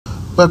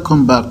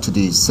Welcome back to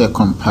the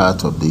second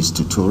part of this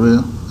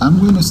tutorial. I'm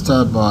going to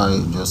start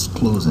by just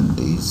closing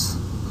this,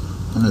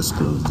 and let's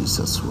close this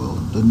as well.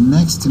 The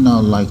next thing I'd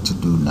like to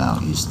do now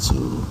is to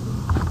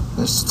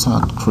let's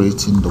start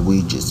creating the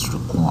widgets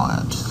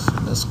required. So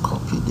let's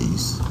copy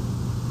this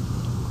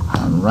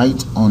and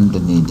right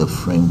underneath the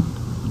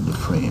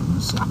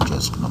frames, I'm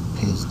just gonna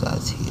paste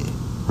that here,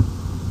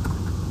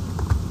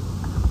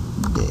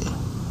 there,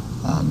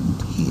 and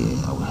here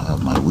I will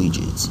have my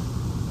widgets.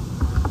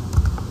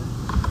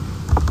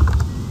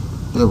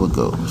 There we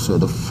go. So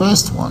the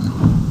first one,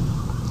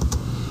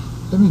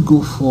 let me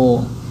go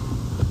for,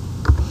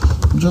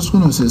 I'm just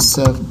going to say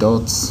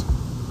self.lbl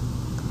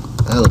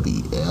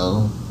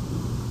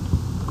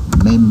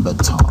member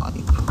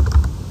type,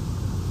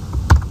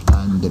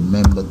 and the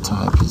member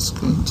type is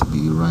going to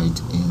be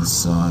right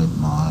inside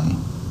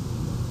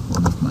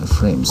one of my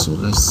frames. So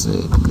let's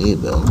say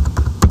label,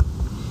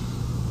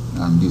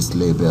 and this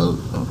label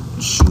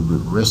should be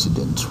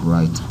resident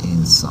right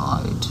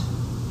inside.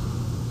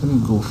 Let me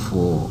go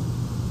for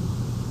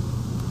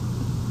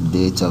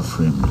data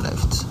frame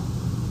left.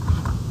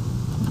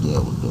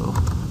 There we go.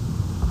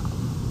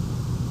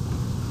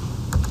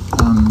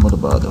 And what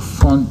about the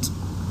font?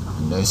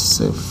 Let's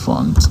say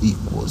font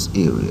equals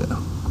area.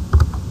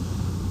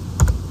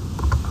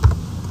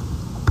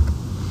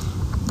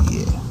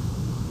 Yeah,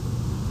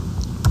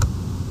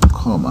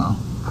 comma,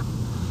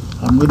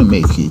 I'm going to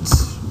make it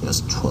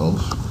just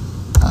 12,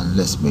 and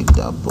let's make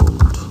that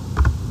bold.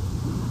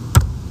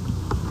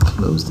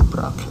 Close the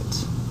bracket.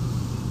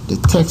 The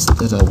text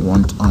that I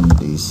want on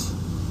this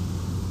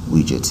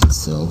widget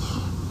itself,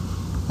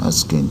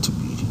 that's going to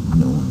be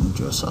known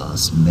just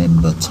as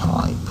member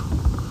type.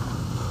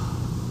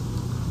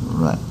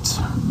 Right,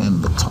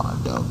 member type,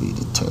 that'll be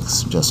the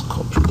text. Just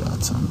copy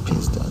that and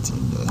paste that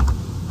in there.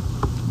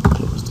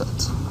 Close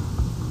that.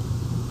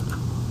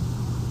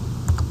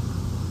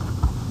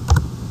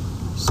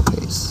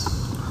 Space.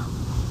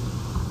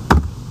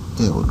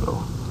 There we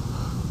go.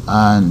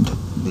 And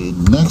the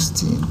next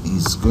thing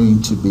is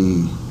going to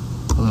be,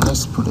 well,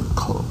 let's put a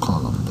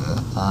column there,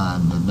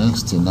 and the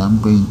next thing I'm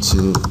going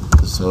to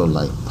sort of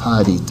like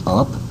pad it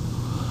up.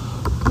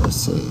 Let's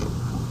say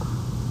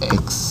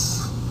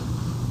x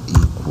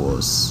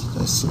equals,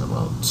 let's say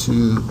about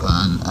 2,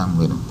 and I'm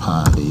going to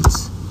pad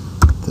it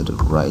to the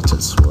right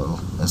as well.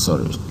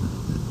 Sorry,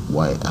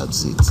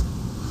 y-axis.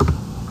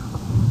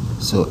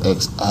 So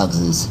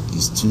x-axis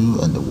is 2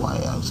 and the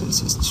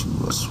y-axis is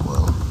 2 as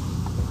well.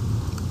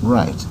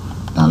 Right,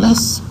 now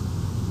let's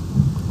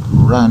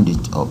round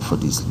it up for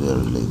this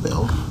very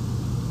label.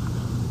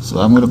 So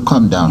I'm going to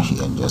come down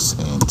here and just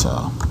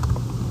enter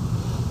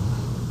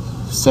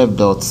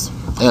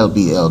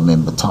self.lbl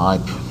member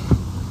type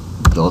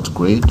dot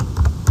grade,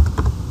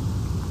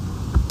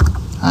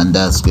 and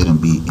that's going to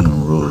be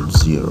in row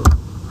 0,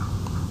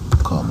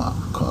 comma,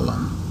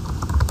 column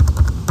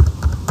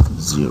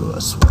 0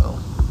 as well.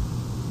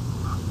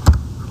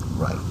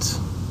 Right,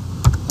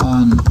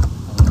 and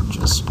I'm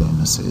just going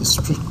to say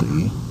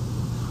strictly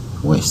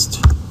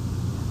west.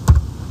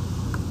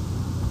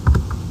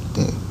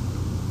 There.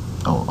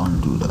 Oh,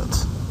 undo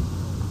that.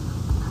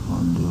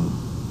 Undo.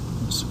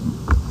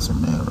 It's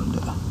an error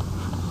there.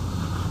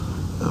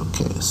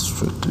 Okay,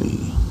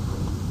 strictly.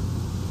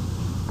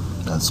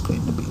 That's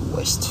going to be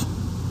west.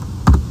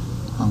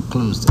 And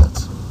close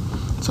that.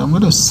 So I'm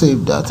going to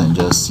save that and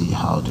just see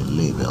how the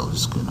label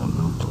is going to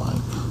look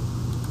like.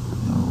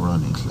 And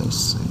run it. Let's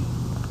see.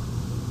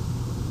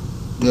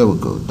 There we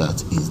go.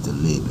 That is the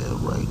label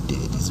right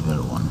there. This very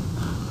one.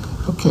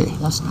 Okay,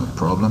 that's no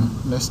problem.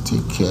 Let's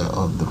take care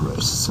of the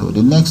rest. So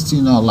the next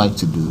thing I like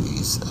to do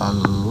is I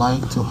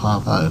like to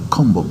have a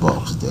combo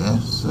box there.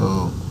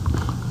 So,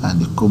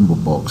 and the combo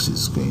box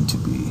is going to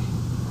be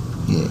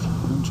here.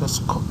 I'll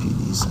just copy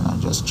this and I'll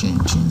just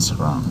change things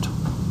around.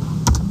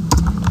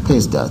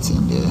 Paste that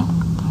in there,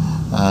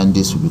 and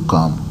this will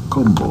become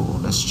combo.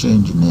 Let's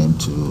change the name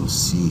to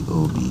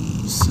COB,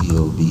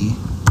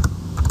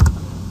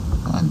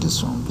 and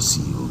this one will be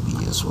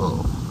COB as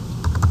well.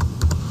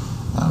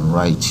 And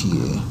right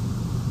here,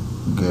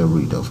 get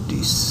rid of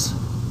this.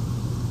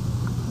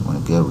 I want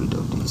to get rid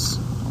of this,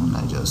 and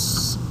I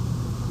just,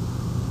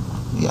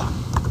 yeah,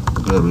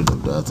 get rid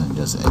of that and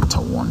just enter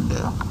 1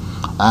 there.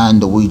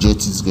 And the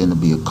widget is going to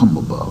be a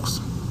combo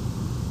box.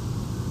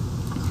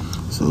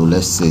 So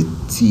let's say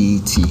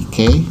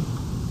TTK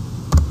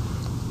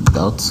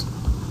dot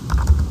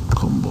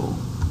combo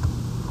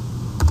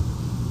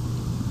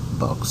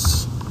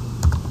box.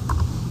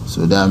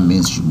 So that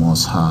means you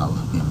must have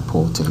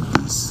imported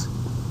this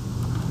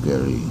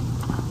very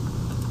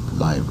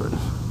library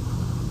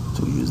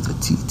to use the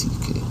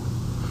TTK.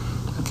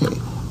 Okay,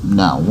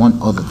 now one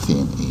other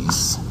thing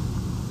is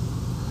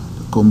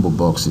the combo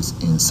box is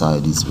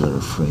inside this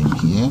very frame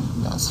here.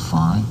 That's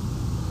fine.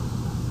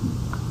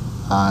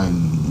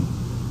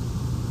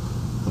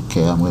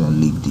 Okay, I'm going to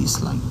leave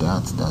this like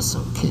that. That's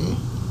okay.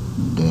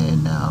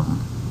 Then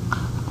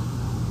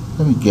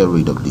let me get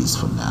rid of this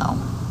for now.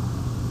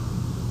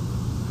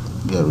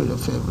 Get rid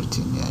of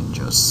everything and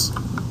just,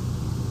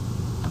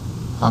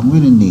 I'm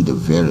going to need a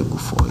variable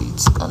for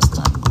it as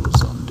time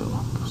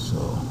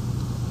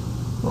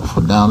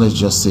now let's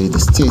just say the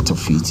state of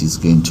it is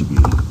going to be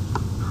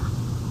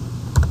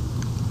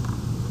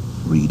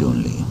read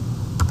only.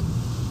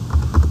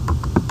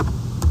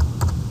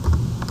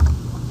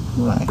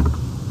 Right.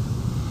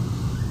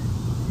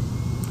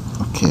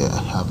 Okay,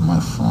 I have my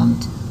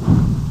font.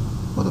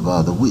 What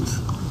about the width?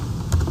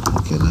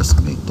 Okay, let's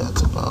make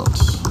that about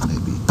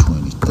maybe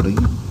 23.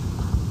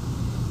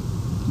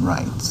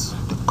 Right.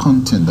 The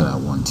content that I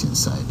want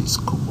inside this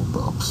combo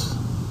box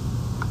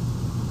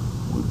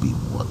would be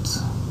what?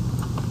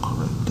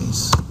 Correct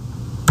this.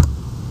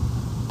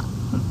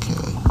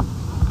 Okay.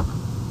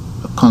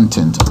 The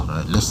content,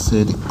 alright. Let's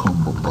say the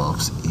combo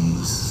box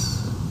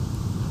is,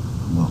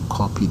 I'm going to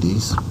copy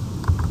this,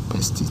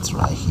 paste it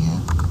right here,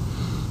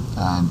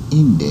 and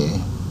in there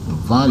the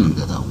value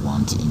that I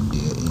want in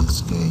there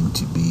is going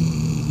to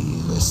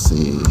be, let's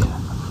say,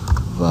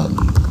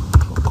 value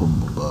for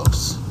combo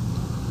box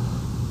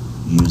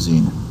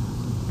using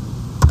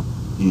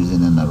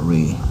an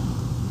array.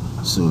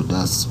 So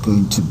that's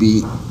going to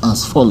be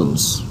as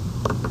follows.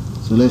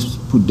 So let's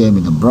put them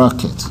in a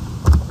bracket.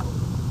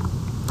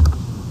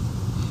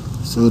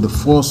 So the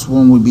first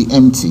one will be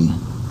empty.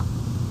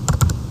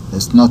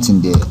 There's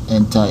nothing there.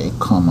 Enter a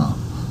comma.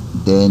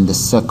 Then the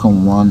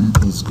second one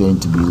is going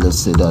to be, let's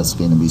say that's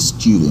going to be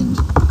student.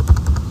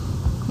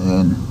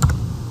 And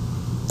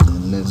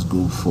let's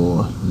go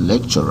for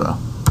lecturer.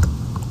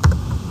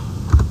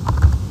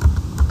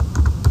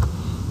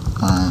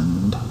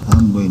 And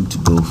I'm going to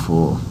go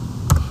for,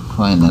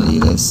 finally,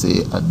 let's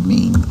say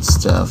admin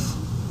staff.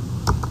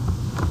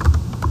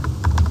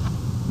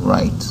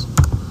 Right.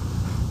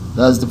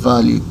 That's the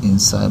value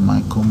inside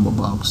my combo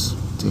box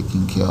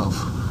taken care of.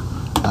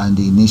 And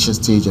the initial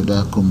stage of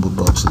that combo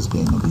box is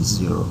going to be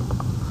 0.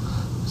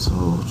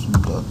 So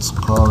that's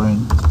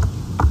current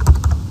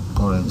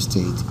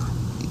state,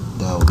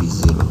 that will be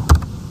 0.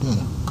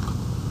 Yeah.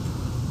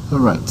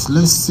 Alright,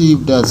 let's see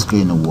if that's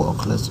going to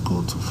work. Let's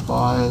go to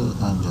file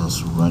and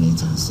just run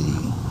it and see.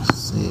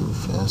 Save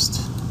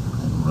first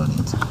and run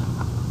it.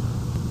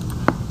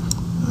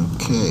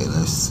 Okay,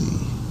 let's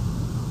see.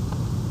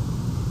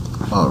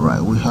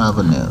 Alright, we have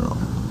an error.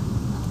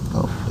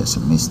 Oh, there's a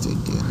mistake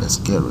there. Let's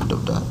get rid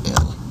of that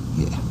L.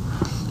 Yeah.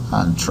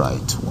 And try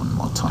it one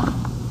more time.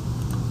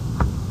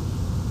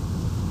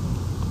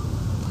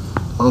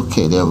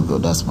 Okay, there we go.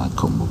 That's my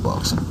combo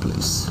box in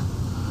place.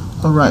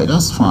 Alright,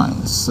 that's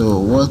fine. So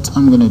what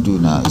I'm going to do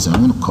now is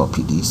I'm going to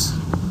copy this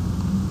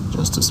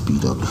just to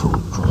speed up the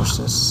whole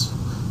process.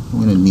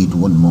 I'm going to need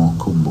one more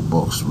combo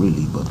box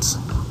really, but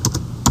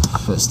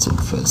first thing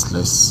first,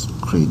 let's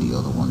create the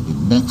other one. The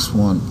next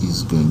one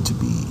is going to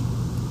be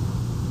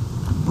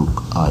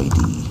book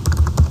ID.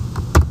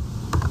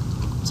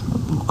 It's my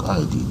book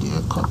ID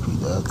there. Copy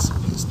that,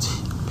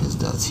 paste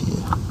that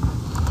here,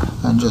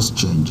 and just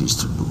change this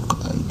to book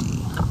ID.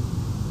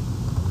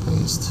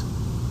 Paste,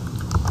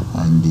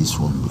 and this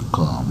one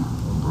become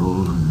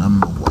rule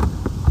number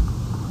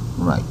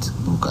 1. Right,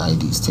 book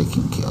ID is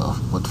taken care of.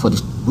 But for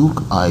the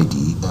book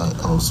ID, I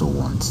also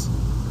want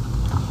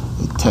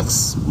a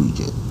text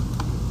widget.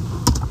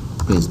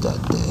 Paste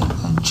that there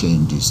and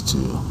change this to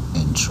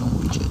entry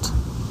widget.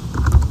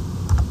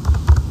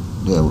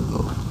 There we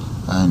go.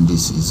 And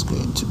this is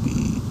going to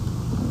be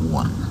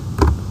 1.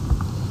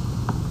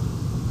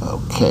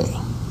 Okay,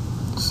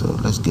 so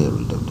let's get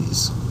rid of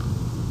this.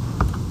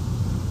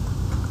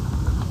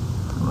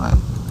 Right.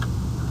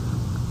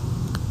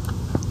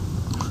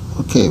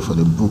 Okay, for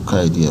the book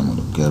ID, I'm going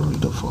to get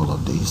rid of all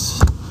of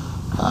this,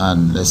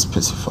 and let's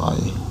specify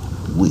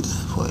width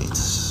for it.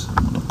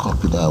 I'm going to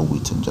copy that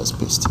width and just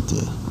paste it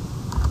there,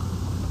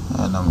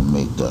 and I'm going to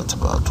make that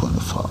about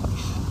 25.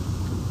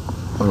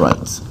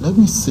 Alright, let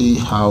me see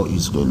how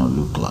it's going to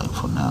look like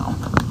for now.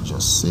 Let me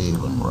just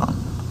save and run.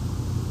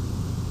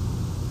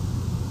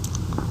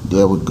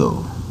 There we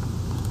go.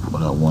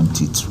 But I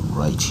want it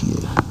right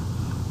here.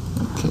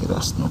 Okay,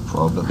 that's no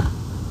problem.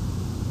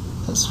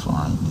 That's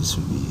fine. This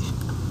will be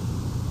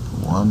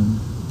 1,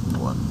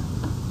 1.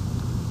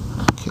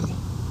 Okay.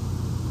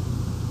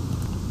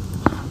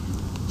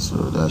 So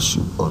that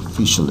should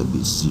officially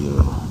be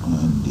 0,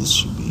 and this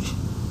should be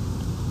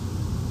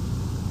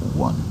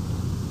 1.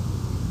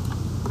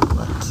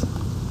 Right.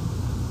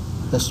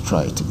 Let's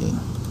try it again.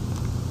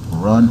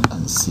 Run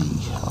and see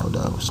how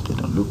that was going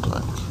to look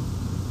like.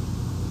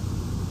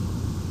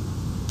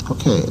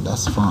 Okay,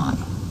 that's fine.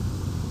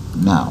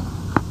 Now,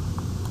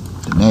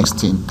 the next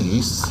thing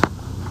is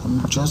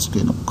I'm just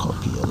going to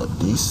copy all of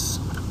this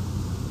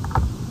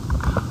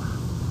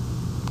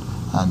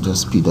and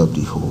just speed up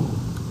the whole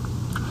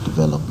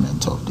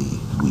development of the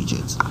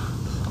widget.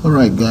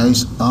 Alright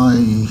guys,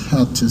 I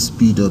had to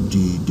speed up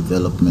the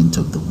development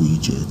of the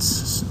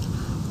widgets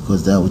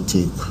because that would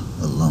take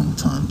a long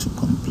time to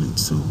complete.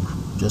 So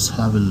just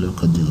have a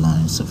look at the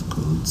lines of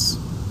codes.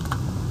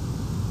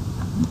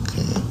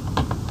 Okay,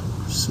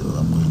 so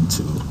I'm going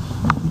to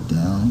move it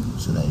down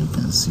so that you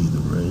can see the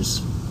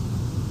rest.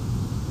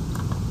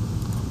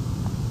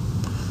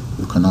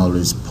 You can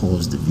always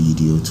pause the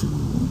video to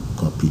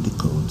copy the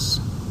codes.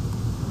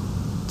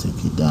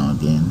 Take it down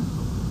again.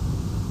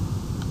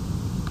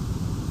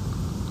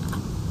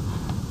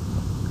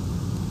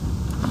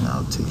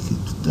 take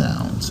it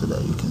down so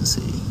that you can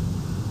see.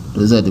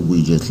 Those are the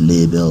widget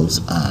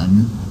labels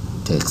and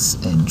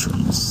text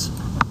entrance.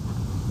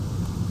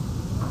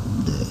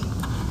 There.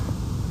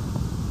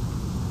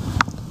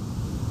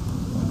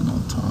 One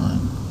more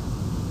time.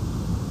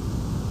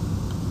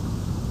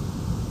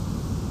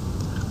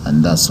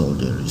 And that's all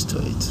there is to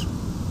it.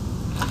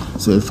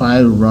 So if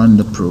I run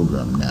the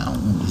program now,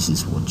 this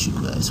is what you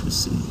guys will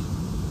see.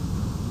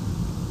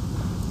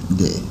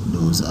 There,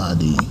 those are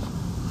the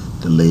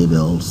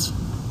labels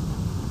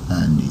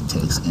and the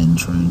text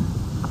entering,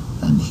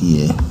 and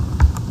here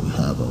we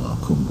have our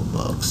combo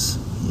box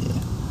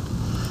here.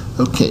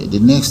 Okay, the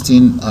next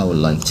thing I would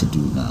like to do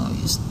now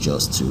is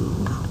just to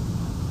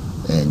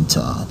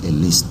enter a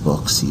list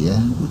box here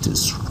with a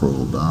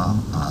scroll bar,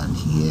 and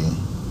here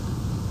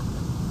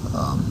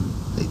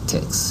the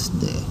text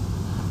there.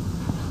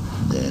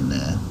 Then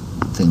I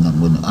think I'm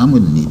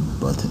gonna need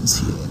buttons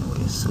here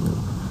anyway, so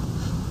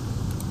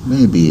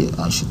maybe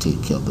I should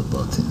take care of the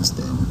buttons,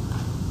 then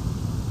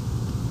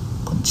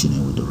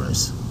continue with the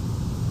rest.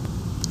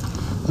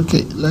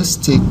 Okay, let's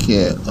take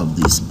care of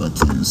these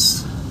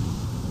buttons.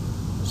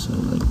 So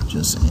let's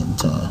just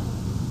enter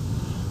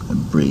a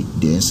break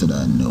there so that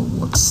I know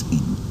what's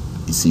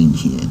is in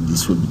here.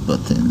 This will be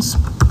buttons.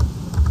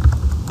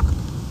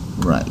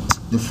 Right,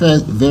 the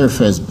very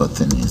first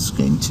button is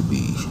going to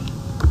be,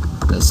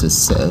 let's say,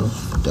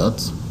 self.btn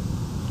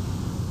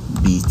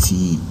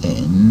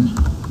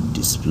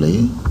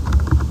display.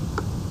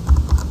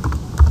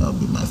 That'll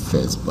be my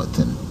first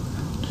button.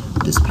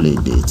 Display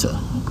data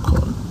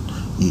called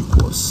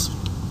equals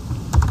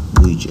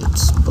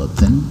widgets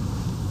button.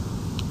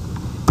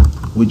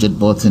 Widget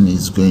button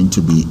is going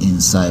to be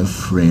inside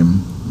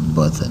frame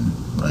button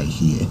right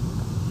here.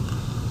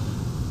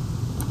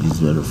 This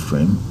very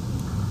frame.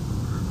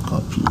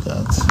 Copy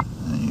that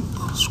and you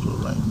scroll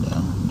right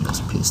down.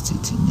 Just paste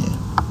it in here.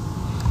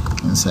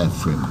 Inside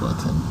frame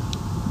button.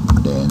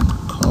 Then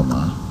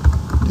comma.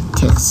 The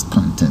text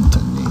content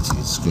on it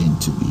is going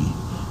to be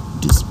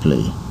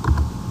display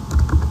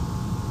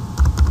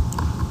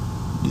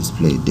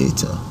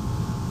data.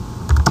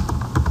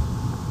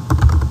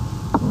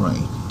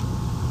 Right,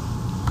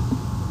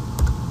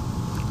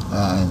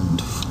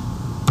 and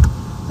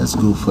let's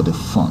go for the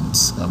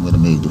fonts. I'm going to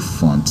make the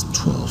font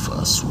 12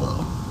 as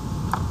well.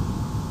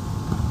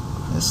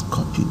 Let's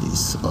copy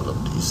this, all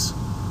of this,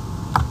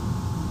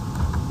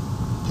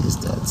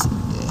 paste that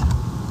in there,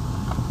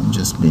 and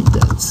just make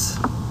that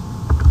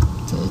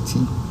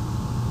 30.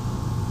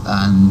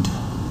 And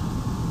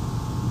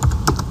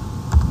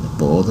the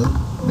border,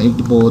 make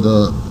the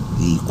border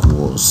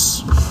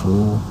equals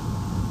 4,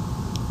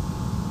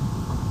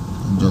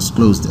 and just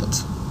close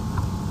that.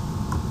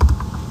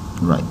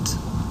 Right,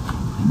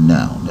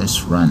 now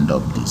let's round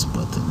up this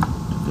button,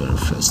 the very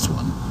first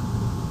one.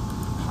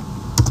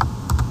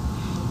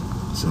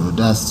 So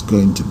that's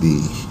going to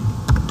be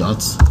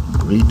dot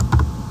read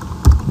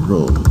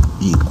row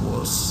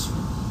equals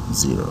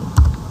 0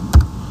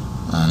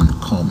 and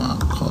comma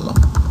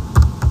column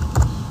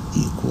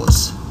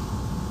equals,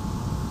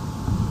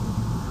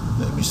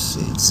 let me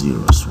say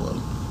 0 as well.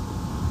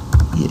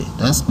 Yeah,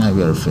 that's my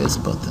very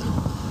first button.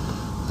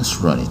 Let's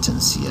run it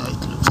and see how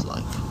it looks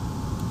like.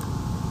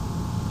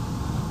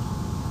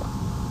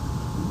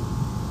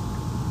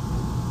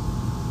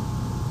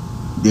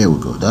 There we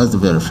go, that's the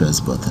very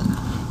first button.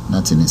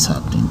 Nothing is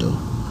happening though.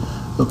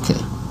 Okay,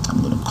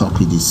 I'm going to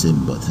copy this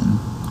same button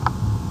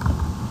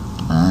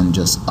and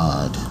just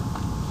add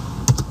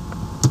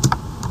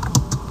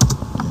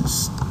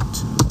this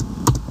to,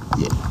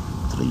 yeah,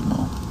 3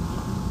 more.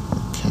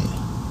 Okay,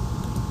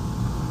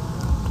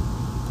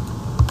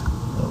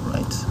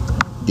 alright,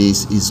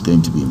 this is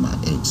going to be my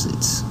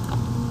exit,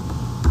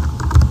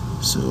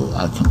 so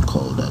I can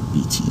call that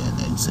btn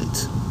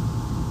exit.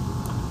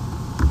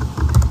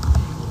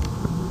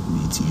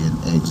 Btn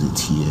exit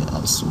here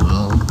as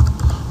well,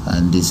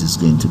 and this is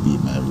going to be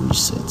my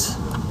reset.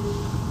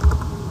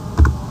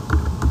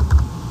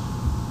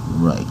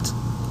 Right,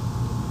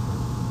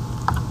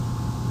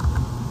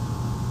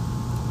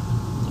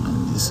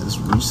 and this is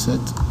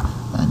reset,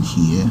 and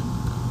here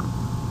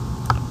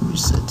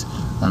reset,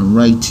 and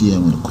right here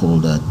I'm going to call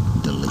that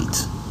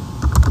delete,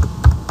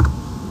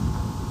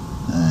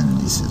 and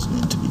this is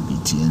going to be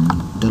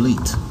btn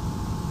delete.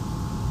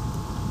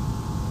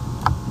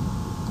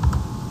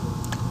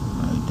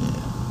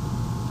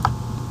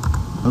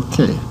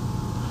 Okay,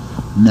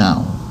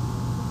 now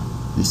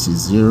this is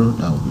 0,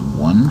 that will be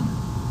 1,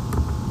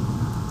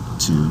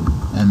 2,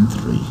 and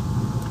 3.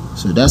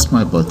 So that's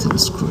my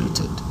buttons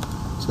created.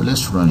 So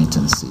let's run it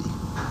and see.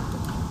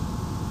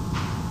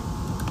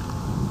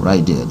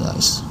 Right there,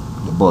 guys,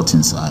 the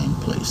buttons are in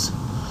place.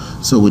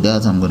 So with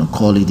that, I'm going to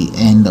call it the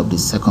end of the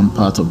second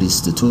part of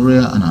this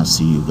tutorial, and I'll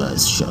see you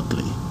guys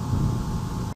shortly.